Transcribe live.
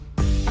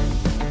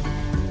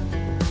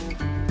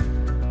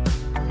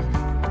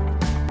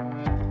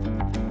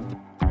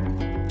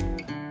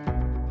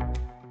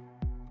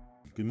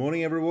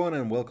morning, everyone,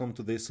 and welcome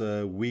to this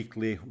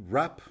weekly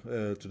wrap.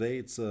 Today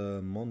it's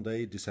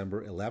Monday,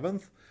 December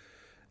 11th.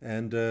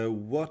 And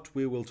what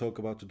we will talk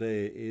about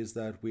today is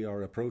that we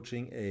are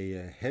approaching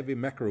a heavy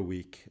macro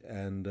week.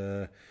 And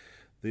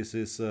this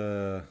is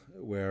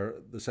where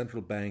the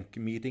central bank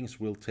meetings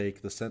will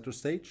take the center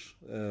stage.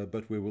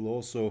 But we will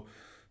also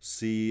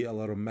see a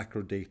lot of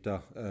macro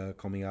data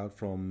coming out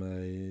from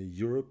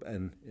Europe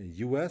and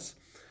US.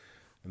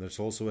 And there's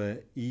also a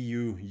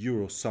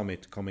EU-Euro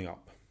summit coming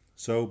up.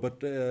 So, but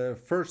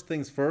first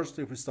things first,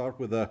 if we start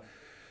with the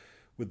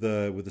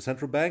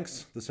central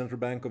banks, the Central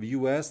Bank of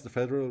US, the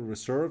Federal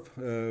Reserve,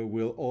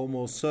 will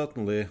almost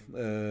certainly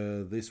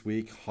this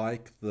week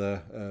hike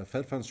the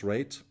Fed funds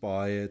rate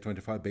by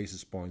 25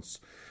 basis points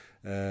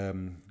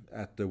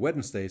at the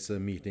Wednesday's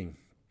meeting.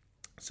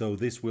 So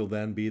this will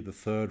then be the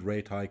third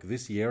rate hike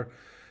this year,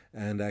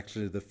 and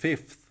actually the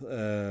fifth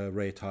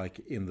rate hike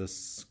in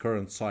this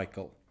current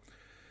cycle.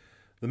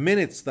 The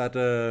minutes that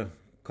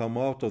come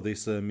out of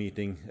this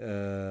meeting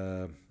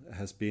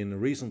has been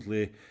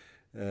recently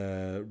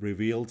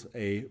revealed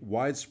a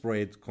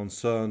widespread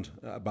concern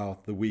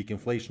about the weak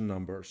inflation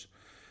numbers.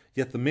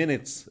 Yet the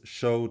minutes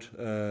showed,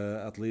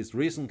 at least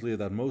recently,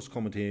 that most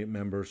committee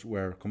members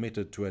were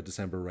committed to a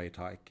December rate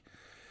hike.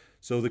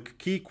 So the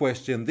key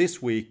question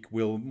this week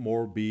will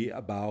more be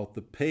about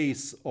the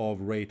pace of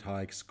rate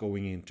hikes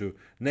going into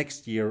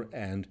next year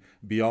and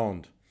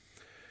beyond.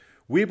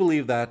 We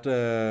believe that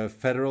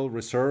Federal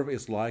Reserve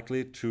is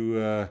likely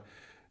to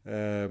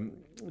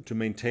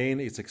maintain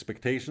its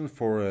expectation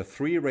for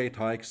 3 rate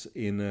hikes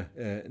in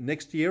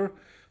next year,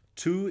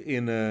 2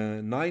 in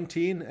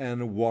 19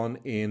 and 1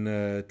 in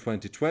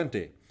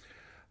 2020.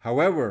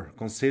 However,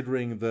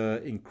 considering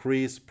the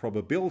increased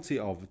probability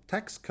of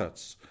tax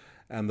cuts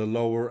and the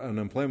lower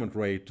unemployment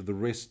rate, the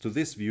risk to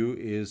this view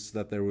is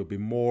that there will be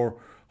more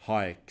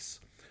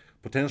hikes,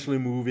 potentially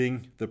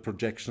moving the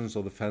projections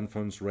of the Fed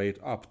funds rate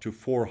up to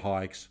 4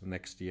 hikes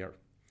next year.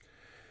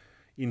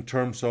 In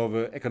terms of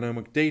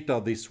economic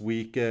data this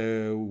week,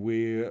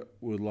 we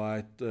would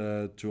like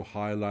to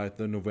highlight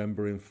the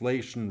November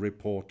inflation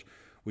report,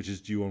 which is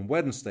due on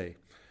Wednesday.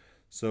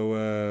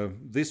 So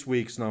this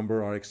week's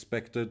number are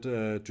expected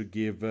to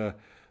give the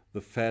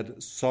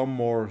Fed some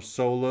more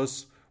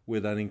solace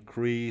with an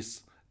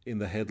increase in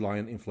the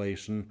headline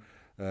inflation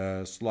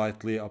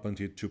slightly up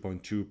until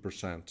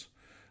 2.2%.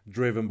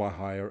 driven by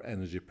higher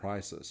energy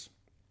prices.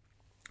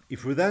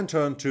 If we then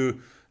turn to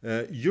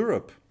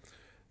Europe,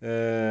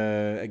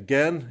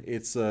 again,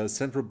 it's a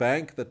central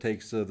bank that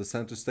takes the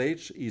center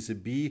stage.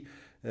 ECB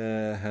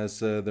has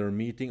their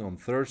meeting on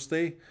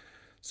Thursday.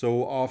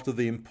 So after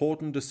the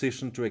important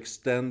decision to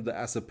extend the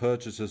asset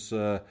purchases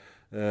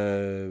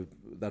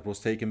that was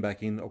taken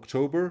back in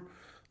October,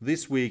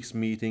 this week's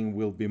meeting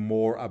will be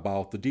more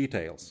about the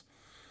details.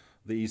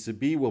 The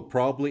ECB will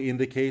probably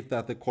indicate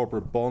that the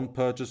corporate bond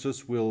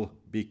purchases will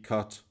be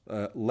cut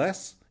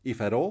less,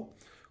 if at all,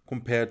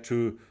 compared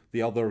to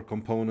the other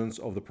components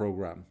of the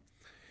program.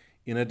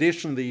 In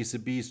addition, the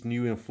ECB's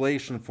new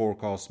inflation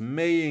forecast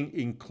may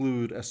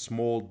include a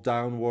small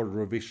downward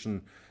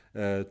revision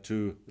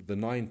to the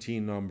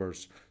 19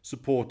 numbers,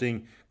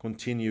 supporting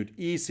continued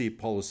easy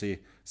policy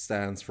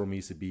stance from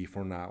ECB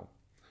for now.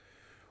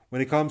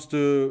 When it comes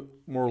to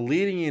more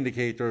leading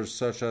indicators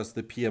such as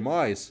the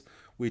PMIs,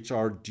 which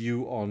are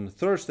due on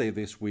Thursday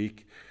this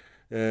week,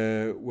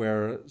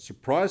 where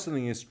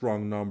surprisingly a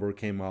strong number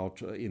came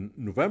out in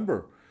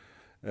November.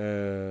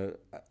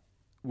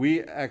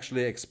 We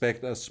actually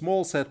expect a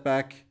small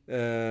setback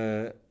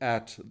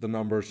at the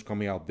numbers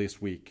coming out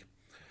this week.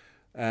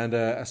 And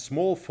a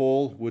small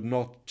fall would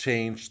not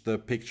change the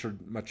picture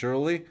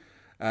materially,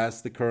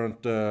 as the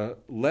current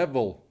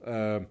level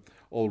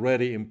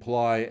already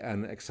imply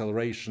an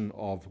acceleration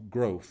of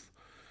growth.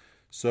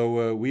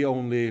 So we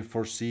only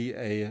foresee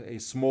a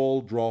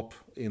small drop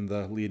in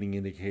the leading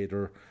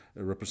indicator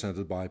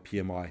represented by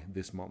PMI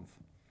this month.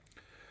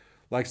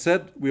 Like I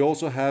said, we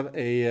also have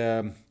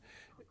a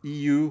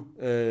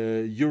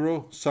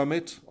EU-Euro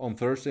summit on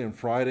Thursday and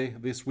Friday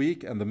this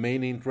week, and the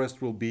main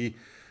interest will be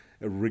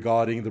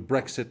regarding the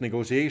Brexit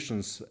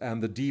negotiations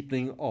and the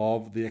deepening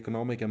of the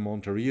economic and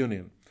monetary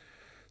union.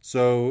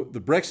 So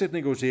the Brexit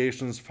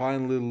negotiations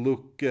finally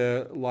look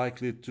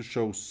likely to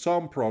show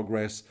some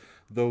progress,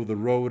 though the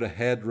road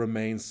ahead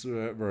remains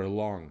very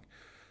long.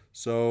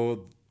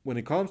 So when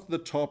it comes to the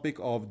topic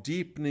of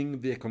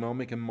deepening the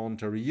economic and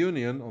monetary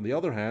union, on the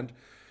other hand,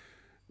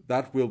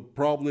 that will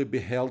probably be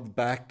held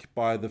back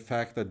by the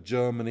fact that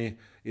Germany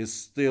is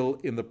still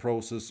in the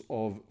process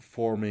of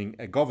forming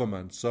a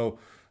government. So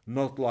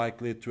not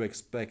likely to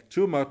expect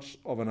too much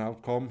of an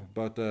outcome,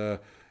 but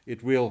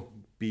it will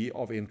be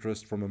of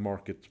interest from a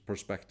market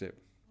perspective.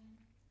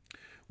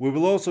 We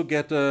will also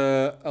get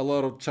a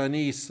lot of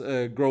Chinese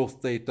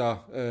growth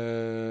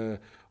data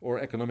or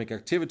economic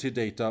activity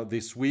data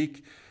this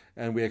week,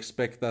 and we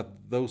expect that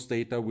those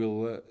data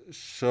will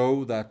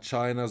show that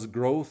China's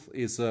growth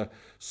is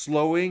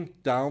slowing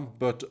down,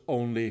 but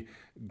only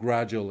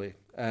gradually,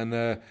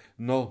 and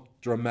not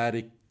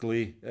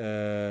dramatically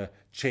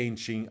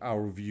changing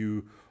our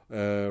view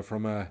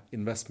from an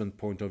investment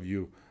point of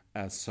view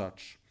as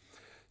such.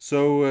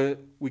 So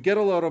we get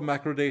a lot of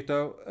macro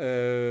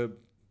data,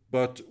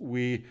 but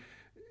we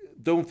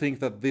don't think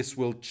that this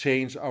will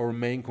change our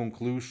main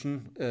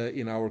conclusion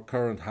in our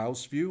current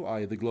house view,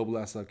 i.e. the global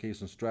asset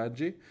allocation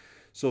strategy.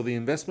 So the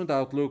investment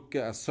outlook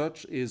as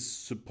such is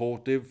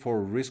supportive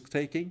for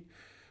risk-taking.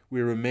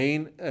 We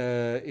remain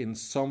in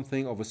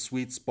something of a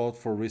sweet spot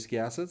for risky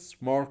assets,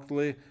 marked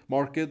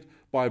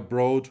by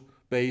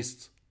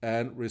broad-based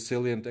and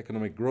resilient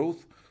economic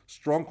growth,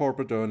 strong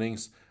corporate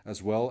earnings,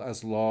 as well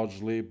as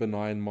largely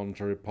benign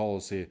monetary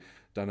policy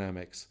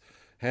dynamics.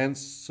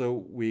 Hence,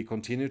 so we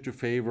continue to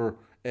favor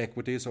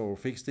equities over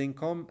fixed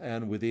income,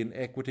 and within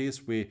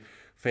equities, we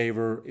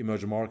favor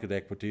emerging market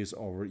equities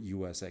over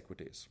US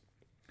equities.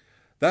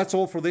 That's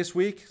all for this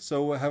week,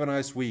 so have a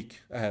nice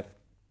week ahead.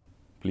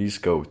 Please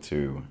go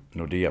to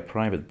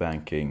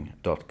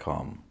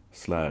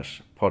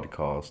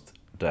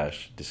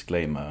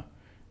nordeaprivatebanking.com/podcast-disclaimer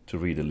to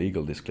read a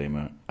legal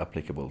disclaimer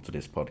applicable to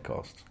this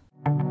podcast.